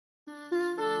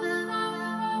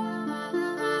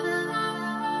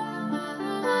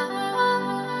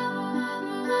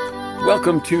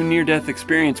Welcome to Near Death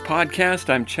Experience Podcast.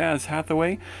 I'm Chaz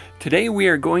Hathaway. Today we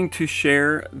are going to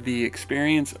share the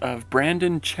experience of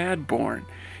Brandon Chadbourne.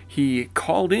 He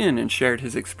called in and shared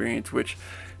his experience, which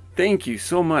thank you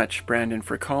so much, Brandon,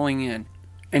 for calling in.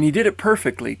 And he did it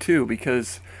perfectly too,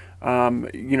 because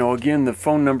again, the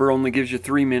phone number only gives you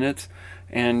 3 minutes,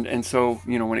 and so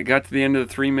when it got to the end of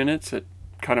the 3 minutes, it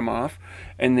cut him off,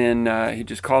 and then he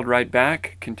just called right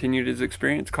back, continued his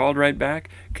experience, called right back,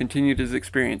 continued his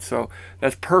experience. So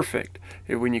that's perfect.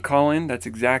 When you call in, that's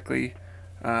exactly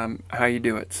how you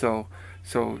do it. So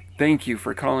thank you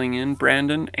for calling in,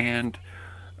 Brandon, and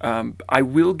I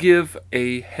will give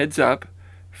a heads up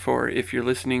for if you're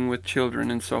listening with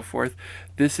children and so forth.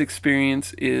 This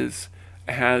experience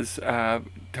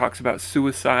talks about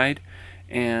suicide,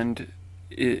 and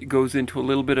it goes into a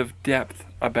little bit of depth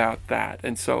about that.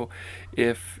 And so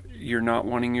if you're not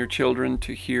wanting your children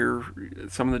to hear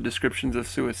some of the descriptions of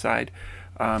suicide,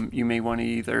 you may want to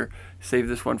either save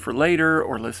this one for later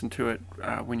or listen to it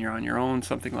when you're on your own,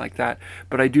 something like that.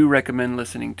 But I do recommend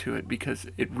listening to it because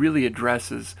it really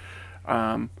addresses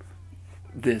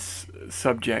this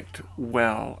subject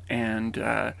well, and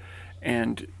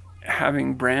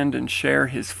having Brandon share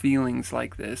his feelings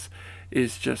like this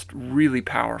is just really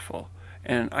powerful,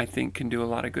 and I think can do a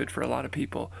lot of good for a lot of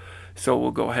people. So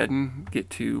we'll go ahead and get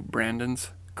to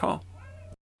Brandon's call.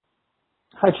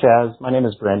 Hi, Chaz. My name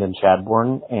is Brandon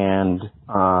Chadbourne, and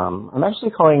I'm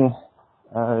actually calling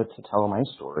to tell my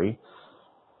story.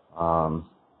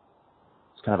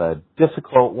 It's kind of a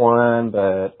difficult one,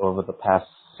 but over the past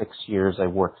 6 years,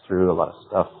 I've worked through a lot of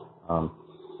stuff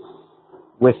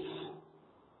with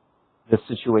the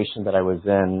situation that I was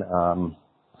in.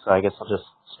 So I guess I'll just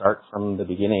start from the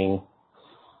beginning.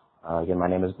 Again, my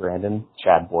name is Brandon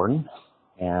Chadbourne,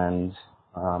 and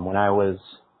when I was,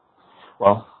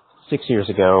 6 years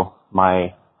ago,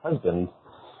 my husband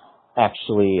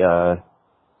actually,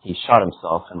 he shot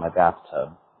himself in my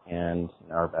bathtub, and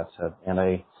in our bathtub, and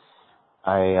I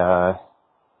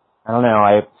don't know,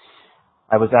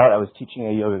 I was teaching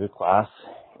a yoga class,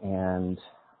 and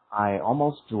I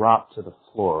almost dropped to the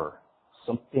floor.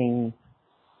 Something,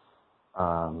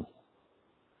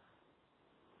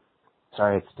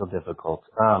 sorry, it's still difficult.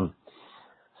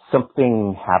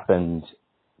 Something happened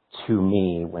to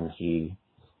me when he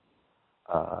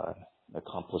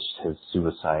accomplished his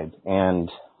suicide, and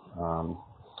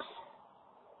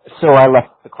so I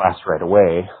left the class right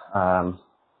away.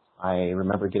 I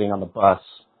remember getting on the bus,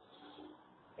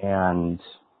 and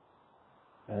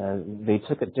they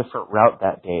took a different route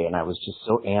that day, and I was just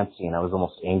so antsy, and I was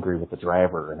almost angry with the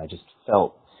driver, and I just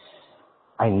felt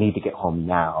I need to get home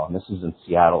now. And this is in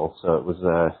Seattle, so it was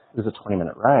a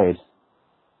 20-minute ride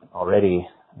already.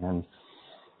 And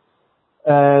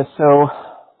so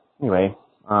anyway,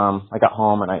 I got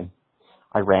home, and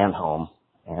I ran home,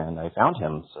 and I found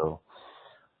him. So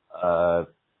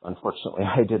unfortunately,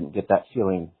 I didn't get that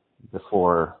feeling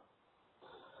before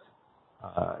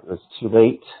it was too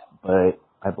late, but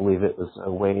I believe it was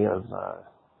a way of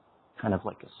kind of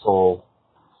like a soul.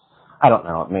 I don't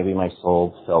know, maybe my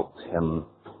soul felt him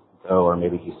go, or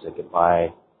maybe he said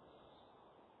goodbye.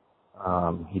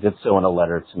 He did so in a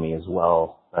letter to me as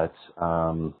well, but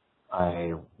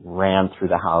I ran through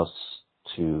the house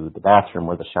to the bathroom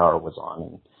where the shower was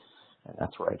on, and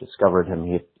that's where I discovered him.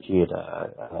 He had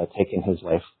taken his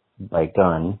life by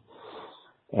gun,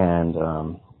 and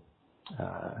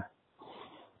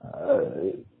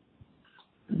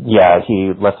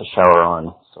he left the shower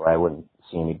on so I wouldn't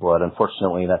see any blood.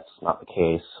 Unfortunately, that's not the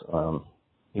case.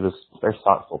 He was a very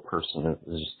thoughtful person.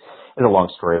 It's a long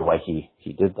story why he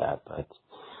did that, but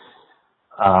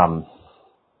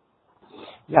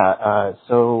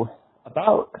so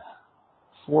about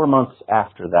 4 months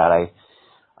after that,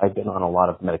 I've been on a lot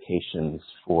of medications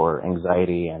for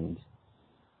anxiety and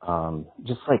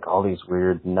just like all these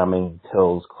weird numbing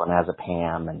pills,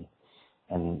 clonazepam,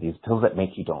 and these pills that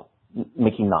make you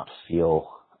not feel.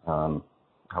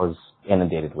 I was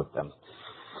inundated with them.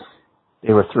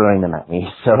 They were throwing them at me,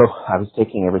 so I was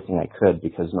taking everything I could,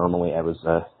 because normally I was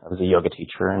a yoga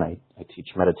teacher, and I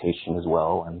teach meditation as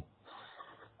well, and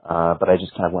but I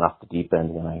just kind of went off the deep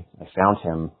end when I found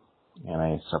him, and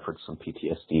I suffered some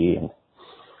PTSD, and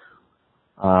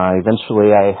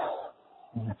eventually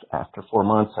after 4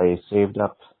 months, I saved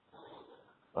up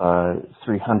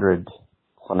 300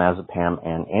 clonazepam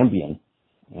and Ambien,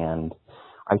 and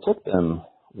I took them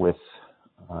with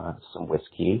some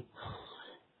whiskey,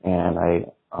 and I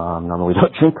normally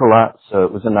don't drink a lot, so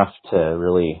it was enough to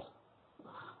really,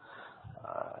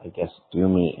 do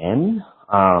me in.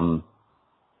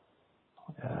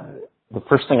 The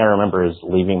first thing I remember is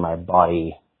leaving my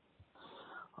body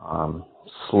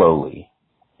slowly.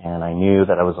 And I knew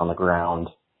that I was on the ground.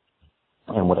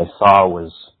 And what I saw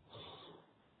was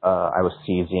I was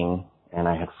seizing, and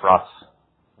I had froth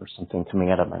or something coming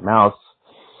out of my mouth.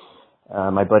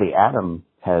 My buddy Adam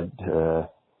had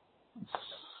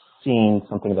seen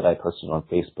something that I posted on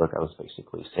Facebook. I was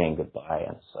basically saying goodbye,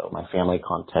 and so my family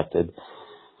contacted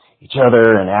each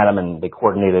other and Adam, and they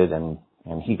coordinated, and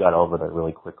he got over there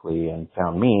really quickly and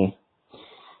found me.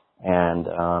 And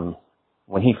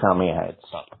when he found me, I had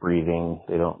stopped breathing.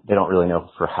 They don't really know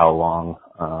for how long.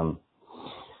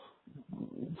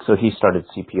 So he started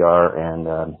CPR,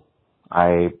 and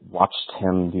I watched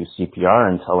him do CPR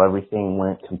until everything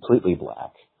went completely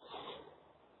black.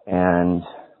 And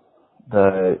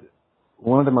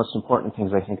one of the most important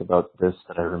things I think about this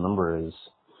that I remember is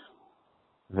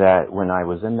that when I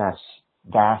was in that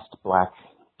vast black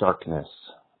darkness,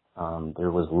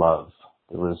 there was love.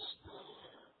 There was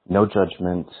no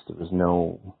judgment. There was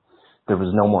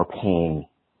no more pain.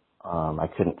 I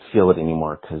couldn't feel it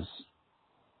anymore because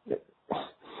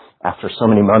after so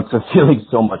many months of feeling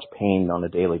so much pain on a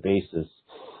daily basis,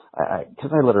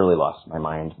 because I literally lost my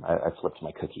mind. I flipped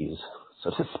my cookies,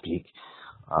 so to speak.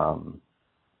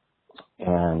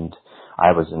 And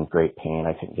I was in great pain.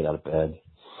 I couldn't get out of bed.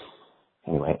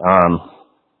 Anyway,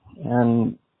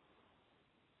 and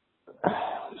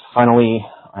finally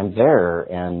I'm there,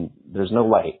 and there's no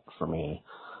light for me.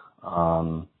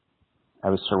 I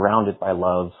was surrounded by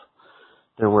love.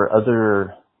 There were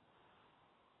other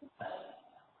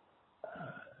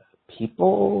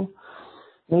people,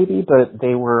 maybe, but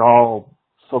they were all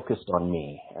focused on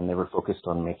me, and they were focused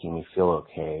on making me feel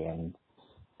okay. And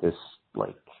this,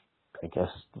 I guess,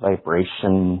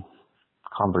 vibration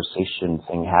conversation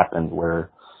thing happened where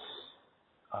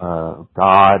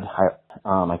God,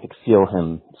 I could feel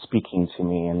him speaking to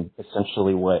me, and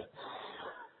essentially what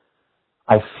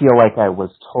I feel like I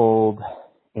was told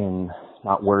in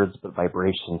not words but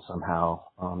vibration somehow,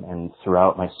 and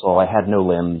throughout my soul. I had no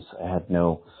limbs, I had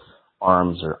no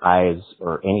arms or eyes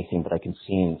or anything that I could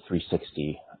see in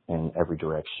 360 in every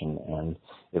direction, and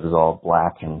it was all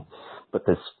black, but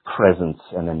this presence.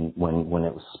 And then when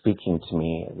it was speaking to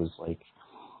me, it was like,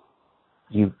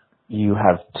 you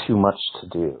have too much to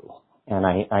do. And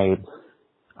I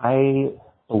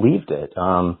believed it.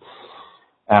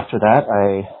 After that,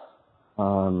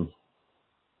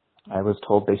 I was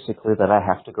told basically that I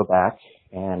have to go back,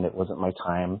 and it wasn't my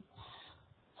time.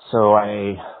 So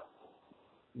I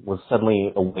was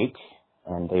suddenly awake,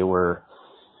 and they were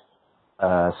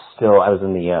I was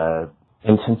in the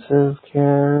intensive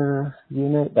care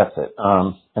unit. That's it.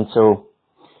 And so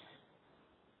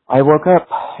I woke up,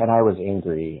 and I was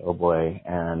angry, oh boy,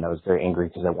 and I was very angry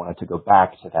because I wanted to go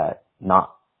back to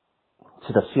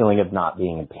to the feeling of not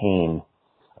being in pain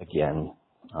again.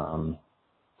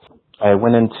 I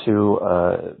went into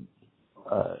a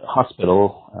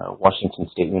hospital, Washington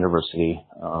State University,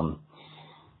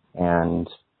 and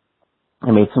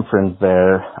I made some friends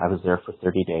there. I was there for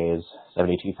 30 days,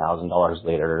 $72,000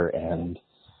 later, and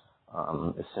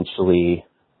essentially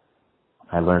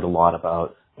I learned a lot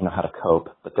about how to cope.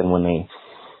 But then when they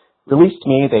released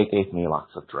me, they gave me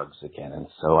lots of drugs again. And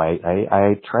so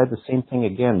I tried the same thing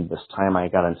again. This time I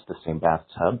got into the same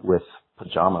bathtub with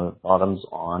pajama bottoms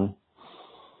on,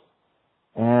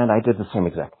 and I did the same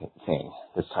exact thing.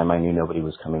 This time I knew nobody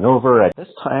was coming over. At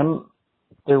this time,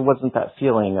 there wasn't that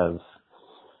feeling of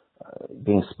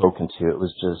being spoken to. It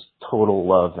was just total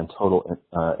love and total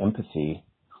empathy.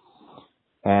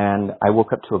 And I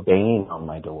woke up to a banging on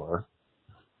my door,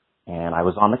 and I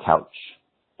was on the couch,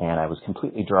 and I was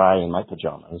completely dry in my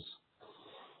pajamas.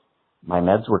 My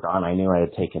meds were gone. I knew I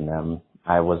had taken them.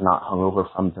 I was not hungover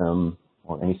from them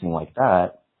or anything like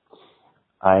that.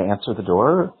 I answered the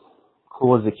door,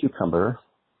 cool as a cucumber,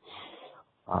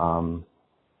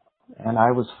 and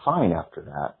I was fine after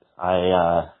that.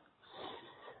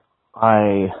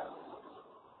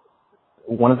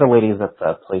 One of the ladies at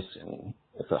the place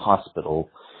at the hospital,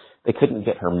 they couldn't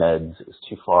get her meds. It was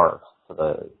too far for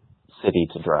the city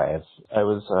to drive. I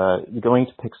was going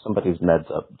to pick somebody's meds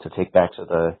up to take back to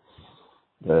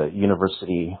the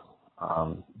university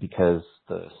because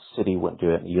the city wouldn't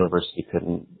do it, and the university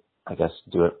couldn't, I guess,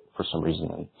 do it for some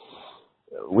reason. And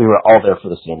we were all there for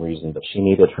the same reason, but she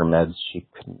needed her meds. She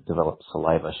couldn't develop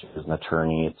saliva. She was an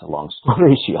attorney. It's a long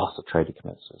story. She also tried to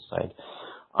commit suicide.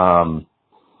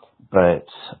 But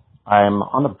I'm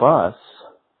on a bus,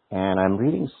 and I'm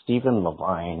reading Stephen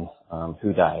Levine,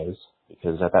 Who Dies,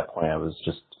 because at that point I was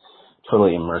just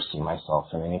totally immersing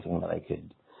myself in anything that I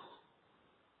could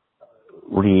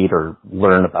read or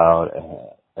learn about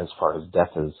as far as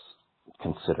death is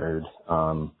considered.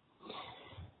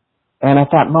 And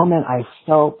at that moment I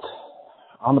felt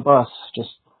on the bus, just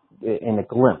in a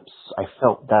glimpse, I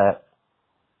felt that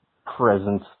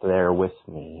presence there with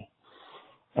me.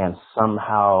 And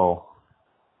somehow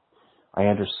I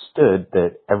understood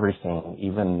that everything,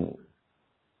 even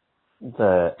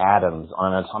the atoms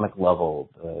on an atomic level,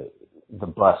 the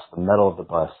bus, the metal of the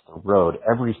bus, the road,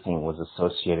 everything was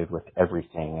associated with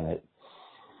everything. And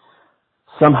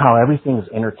somehow everything is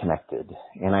interconnected.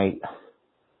 And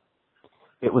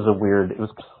it was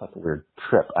like a weird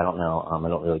trip. I don't know. I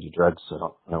don't really do drugs, so I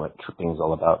don't know what tripping is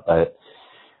all about, but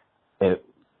it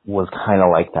was kind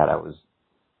of like that. I was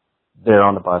there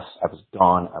on the bus. I was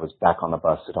gone. I was back on the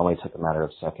bus. It only took a matter of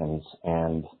seconds.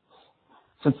 And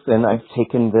since then, I've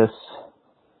taken this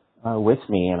with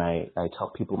me, and I tell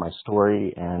people my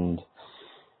story, and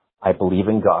I believe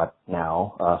in God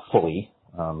now fully.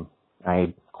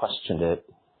 I questioned it,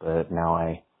 but now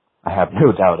I have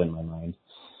no doubt in my mind.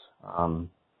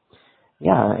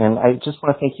 And I just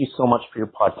want to thank you so much for your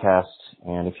podcast.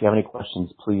 And if you have any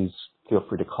questions, please feel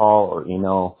free to call or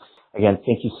email. Again,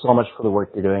 thank you so much for the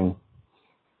work you're doing.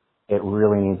 It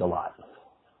really means a lot.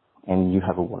 And you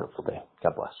have a wonderful day.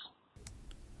 God bless.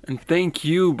 And thank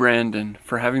you, Brandon,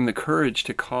 for having the courage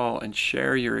to call and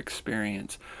share your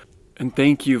experience. And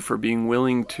thank you for being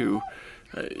willing to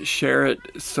share it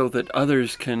so that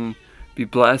others can be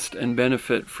blessed and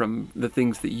benefit from the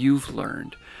things that you've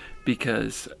learned,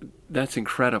 because that's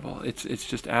incredible. It's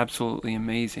just absolutely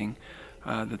amazing,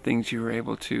 the things you were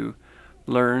able to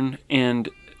learn. And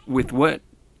with what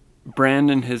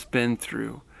Brandon has been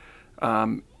through,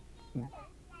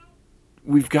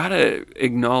 we've got to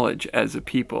acknowledge as a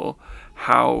people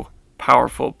how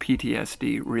powerful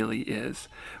PTSD really is.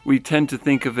 We tend to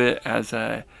think of it as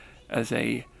a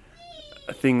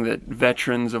thing that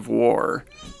veterans of war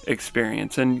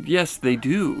experience. And yes, they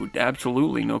do,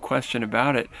 absolutely, no question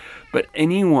about it. But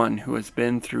anyone who has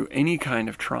been through any kind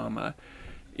of trauma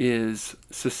is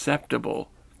susceptible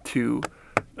to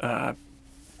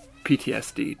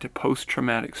PTSD, to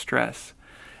post-traumatic stress.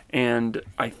 And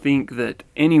I think that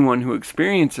anyone who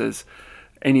experiences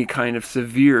any kind of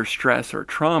severe stress or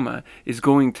trauma is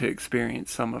going to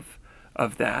experience some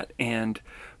of that. And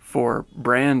for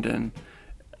Brandon,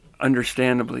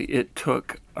 understandably, it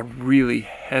took a really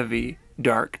heavy,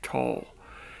 dark toll.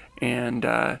 And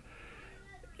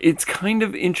it's kind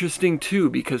of interesting, too,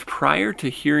 because prior to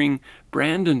hearing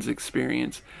Brandon's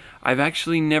experience, I've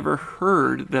actually never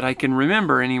heard, that I can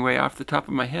remember anyway off the top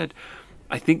of my head.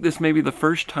 I think this may be the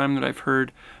first time that I've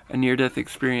heard a near-death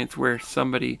experience where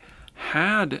somebody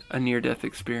had a near-death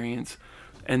experience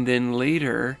and then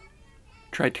later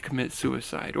tried to commit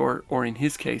suicide, or in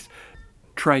his case,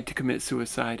 tried to commit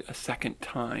suicide a second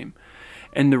time.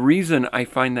 And the reason I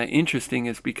find that interesting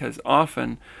is because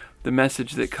often the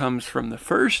message that comes from the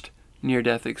first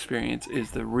near-death experience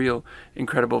is the real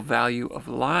incredible value of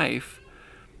life,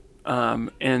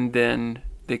 and then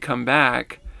they come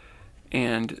back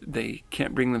and they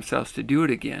can't bring themselves to do it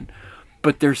again.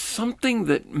 But there's something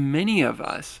that many of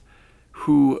us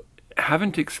who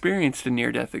haven't experienced a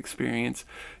near-death experience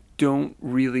don't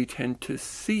really tend to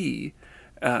see,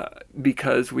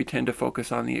 because we tend to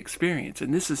focus on the experience.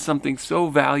 And this is something so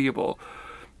valuable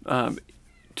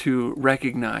to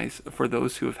recognize for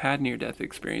those who have had near-death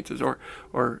experiences,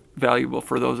 or valuable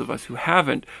for those of us who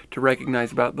haven't to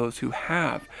recognize about those who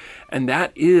have. And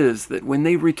that is that when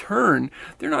they return,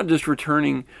 they're not just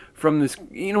returning from this,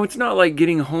 it's not like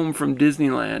getting home from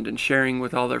Disneyland and sharing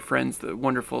with all their friends the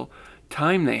wonderful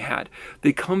time they had.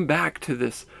 They come back to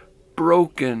this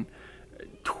broken,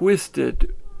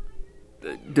 twisted,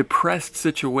 depressed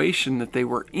situation that they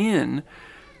were in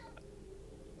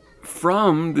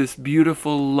from this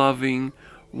beautiful, loving,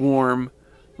 warm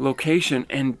location.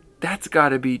 And that's got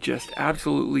to be just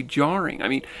absolutely jarring. I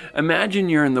mean, imagine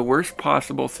you're in the worst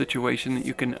possible situation that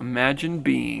you can imagine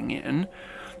being in,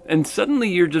 and suddenly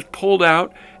you're just pulled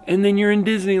out, and then you're in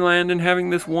Disneyland and having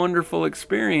this wonderful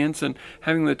experience and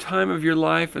having the time of your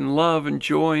life and love and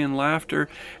joy and laughter,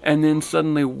 and then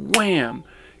suddenly, wham,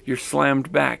 you're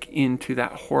slammed back into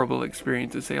that horrible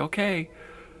experience and say, okay,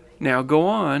 now go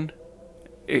on,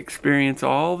 experience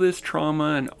all this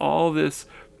trauma and all this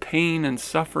pain and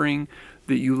suffering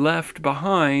that you left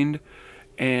behind,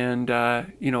 and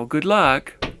good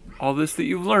luck, all this that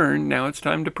you've learned, now it's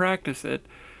time to practice it.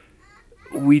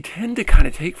 We tend to kind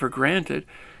of take for granted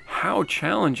how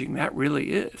challenging that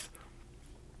really is.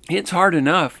 It's hard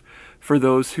enough for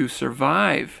those who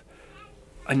survive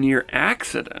a near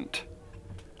accident,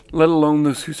 let alone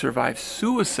those who survive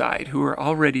suicide, who are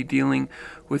already dealing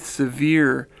with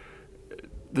the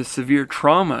severe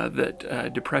trauma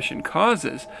that depression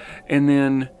causes. And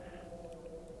then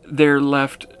they're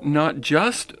left not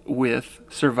just with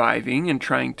surviving and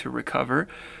trying to recover,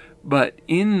 but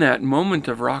in that moment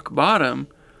of rock bottom,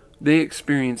 they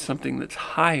experience something that's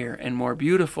higher and more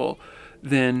beautiful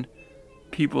than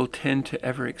people tend to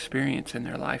ever experience in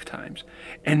their lifetimes.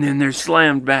 And then they're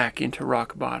slammed back into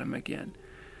rock bottom again.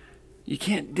 You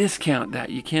can't discount that.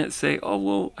 You can't say, oh,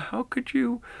 well, how could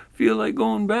you feel like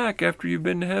going back after you've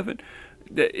been to heaven?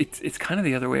 It's kind of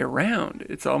the other way around.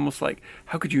 It's almost like,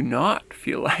 how could you not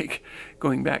feel like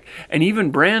going back? And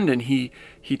even Brandon, he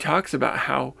talks about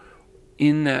how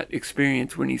in that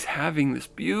experience, when he's having this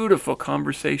beautiful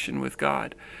conversation with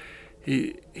God,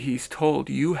 he's told,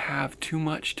 you have too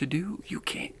much to do. You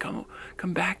can't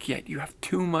come back yet. You have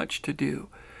too much to do.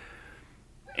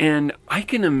 And I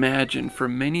can imagine for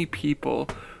many people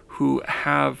who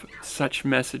have such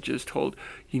messages told,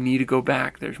 you need to go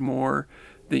back, there's more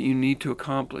that you need to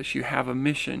accomplish, you have a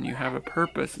mission, you have a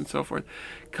purpose, and so forth,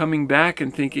 coming back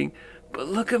and thinking, but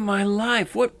look at my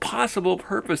life, what possible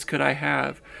purpose could I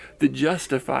have that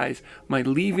justifies my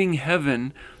leaving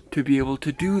heaven to be able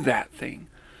to do that thing?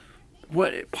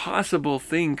 What possible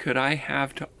thing could I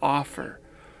have to offer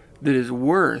that is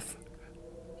worth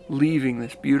leaving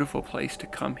this beautiful place to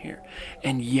come here?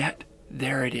 And yet,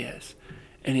 there it is.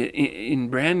 And in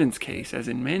Brandon's case, as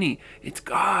in many, it's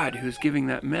God who's giving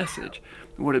that message.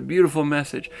 What a beautiful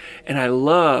message. And I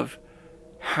love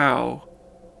how,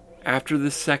 after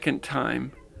the second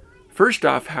time, first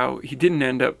off, how he didn't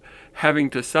end up having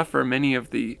to suffer many of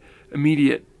the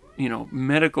immediate,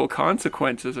 medical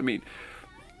consequences. I mean,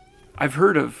 I've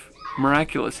heard of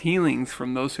miraculous healings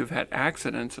from those who've had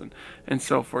accidents and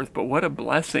so forth, but what a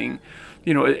blessing.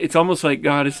 It's almost like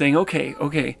God is saying,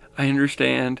 okay, I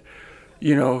understand,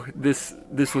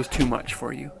 this was too much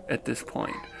for you at this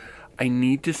point. I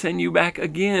need to send you back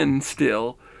again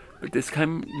still, but this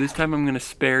time I'm going to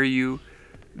spare you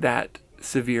that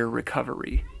severe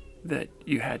recovery that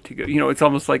you had to go. It's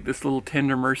almost like this little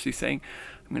tender mercy saying,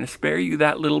 I'm going to spare you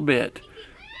that little bit.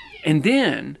 And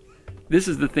then, this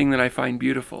is the thing that I find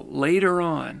beautiful. Later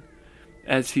on,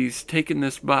 as he's taken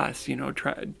this bus,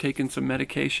 taking some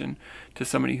medication to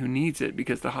somebody who needs it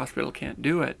because the hospital can't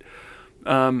do it,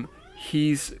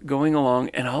 he's going along,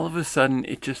 and all of a sudden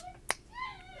it just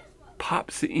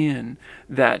pops in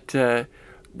that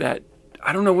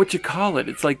I don't know what you call it.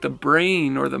 It's like the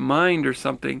brain or the mind or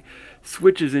something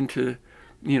switches into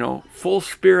full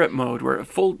spirit mode, where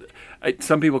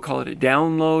some people call it a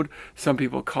download, some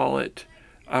people call it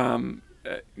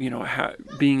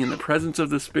being in the presence of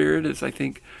the Spirit, is I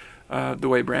think the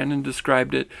way Brandon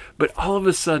described it. But all of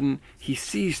a sudden he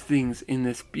sees things in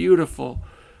this beautiful,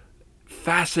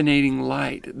 fascinating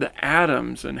light, the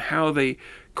atoms and how they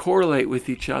correlate with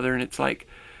each other, and it's like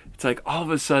all of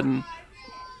a sudden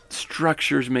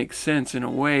structures make sense in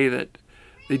a way that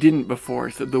they didn't before.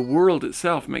 So the world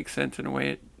itself makes sense in a way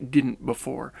it didn't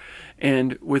before.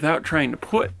 And without trying to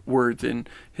put words in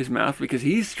his mouth, because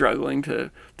he's struggling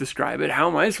to describe it, how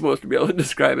am I supposed to be able to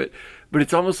describe it? But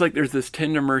it's almost like there's this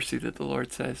tender mercy that the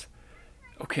Lord says,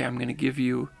 okay, I'm going to give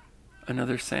you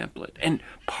another samplet. And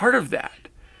part of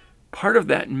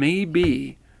that may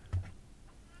be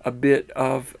a bit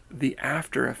of the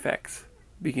after effects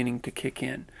beginning to kick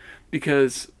in.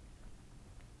 Because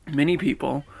many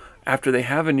people, after they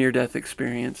have a near-death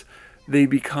experience, they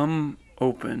become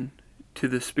open to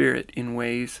the Spirit in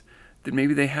ways that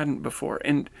maybe they hadn't before.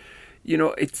 And,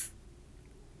 it's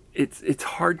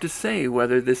hard to say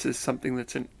whether this is something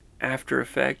that's an after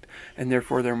effect and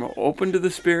therefore they're more open to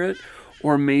the Spirit,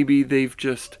 or maybe they've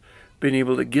just been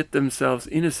able to get themselves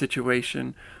in a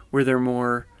situation where they're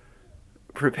more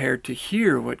prepared to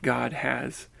hear what God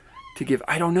has to give.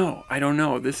 I don't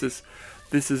know. This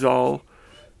is all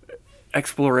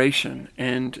exploration,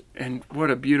 and what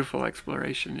a beautiful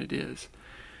exploration it is.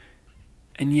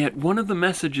 And yet one of the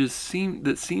messages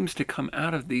that seems to come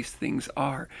out of these things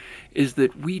is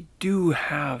that we do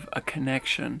have a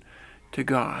connection to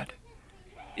God.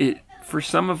 For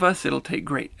some of us, it'll take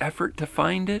great effort to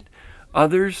find it.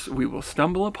 Others, we will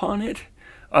stumble upon it.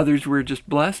 Others, we're just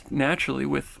blessed naturally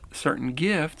with certain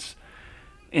gifts.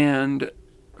 And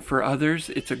for others,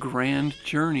 it's a grand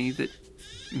journey that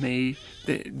they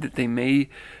may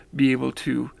be able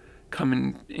to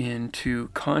come into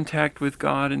contact with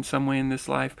God in some way in this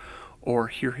life, or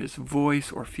hear His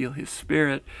voice, or feel His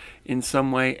Spirit in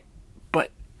some way.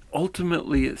 But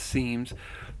ultimately, it seems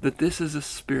that this is a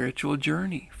spiritual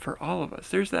journey for all of us.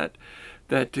 There's that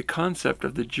concept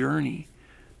of the journey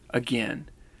again.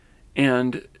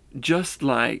 And just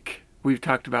like we've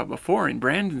talked about before in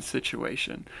Brandon's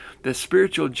situation, the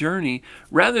spiritual journey,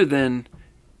 rather than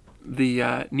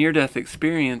the near-death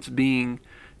experience being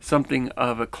something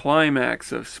of a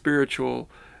climax of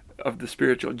the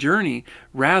spiritual journey.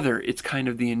 Rather, it's kind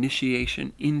of the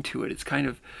initiation into it. It's kind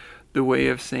of the way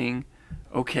of saying,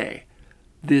 okay,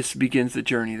 this begins the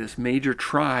journey. This major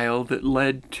trial that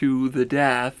led to the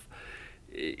death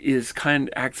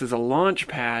acts as a launch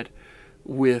pad,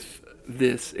 with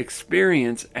this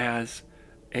experience as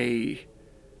I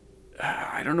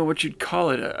don't know what you'd call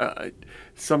it,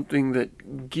 something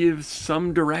that gives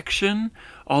some direction,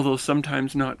 although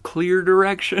sometimes not clear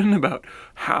direction about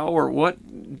how or what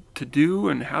to do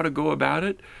and how to go about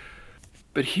it.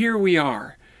 But here we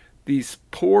are, these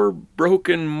poor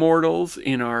broken mortals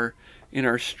in our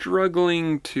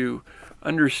struggling to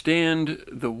understand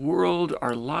the world,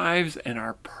 our lives, and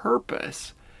our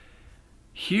purpose.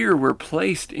 Here we're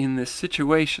placed in this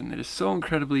situation that is so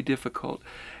incredibly difficult,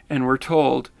 and we're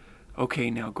told,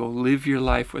 okay, now go live your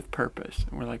life with purpose.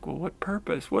 And we're like, well, what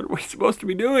purpose? What are we supposed to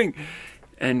be doing?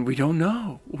 And we don't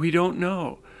know. We don't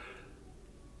know.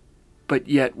 But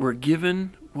yet we're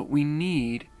given what we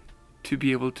need to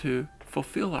be able to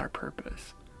fulfill our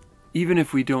purpose, even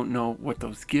if we don't know what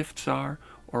those gifts are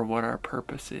or what our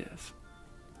purpose is.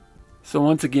 So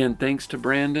once again, thanks to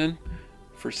Brandon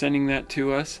for sending that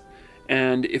to us.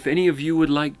 And if any of you would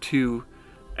like to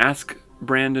ask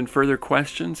Brandon further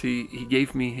questions, he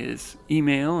gave me his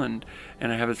email and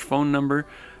I have his phone number.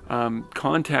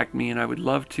 Contact me, and I would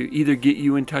love to either get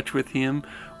you in touch with him,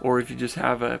 or if you just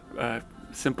have a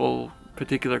simple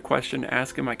particular question to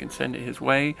ask him, I can send it his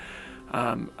way.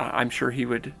 I'm sure he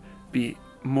would be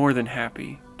more than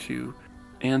happy to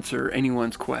answer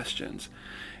anyone's questions.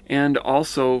 And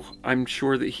also, I'm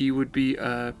sure that he would be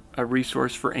a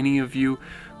resource for any of you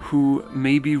who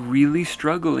may be really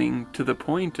struggling to the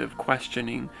point of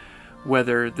questioning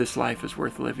whether this life is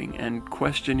worth living, and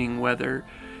questioning whether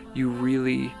you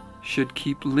really should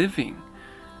keep living.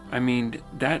 I mean,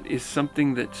 that is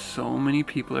something that so many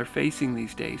people are facing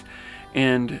these days.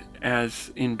 And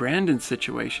as in Brandon's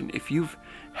situation, if you've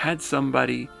had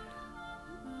somebody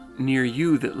near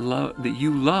you that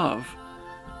you love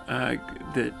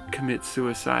that commits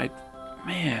suicide,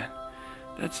 man,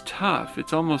 that's tough.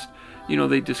 It's almost,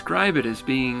 they describe it as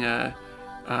being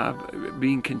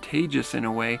contagious in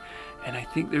a way, and I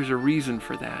think there's a reason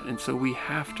for that. And so we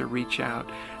have to reach out,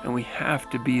 and we have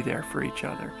to be there for each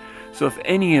other. So if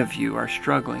any of you are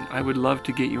struggling, I would love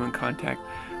to get you in contact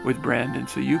with Brandon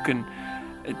so you can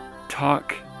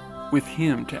talk with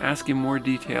him, to ask him more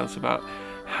details about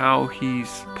how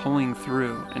he's pulling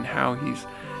through and how he's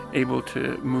able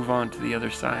to move on to the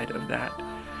other side of that.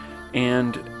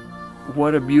 And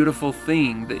what a beautiful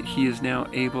thing that he is now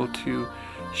able to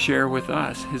share with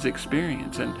us his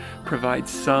experience and provide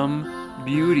some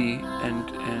beauty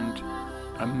and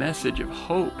a message of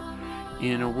hope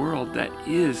in a world that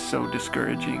is so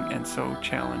discouraging and so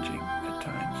challenging at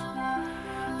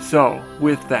times. So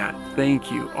with that,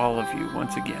 thank you, all of you,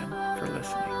 once again, for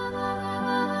listening.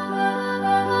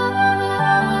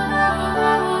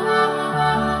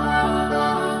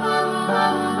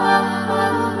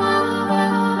 Thank you.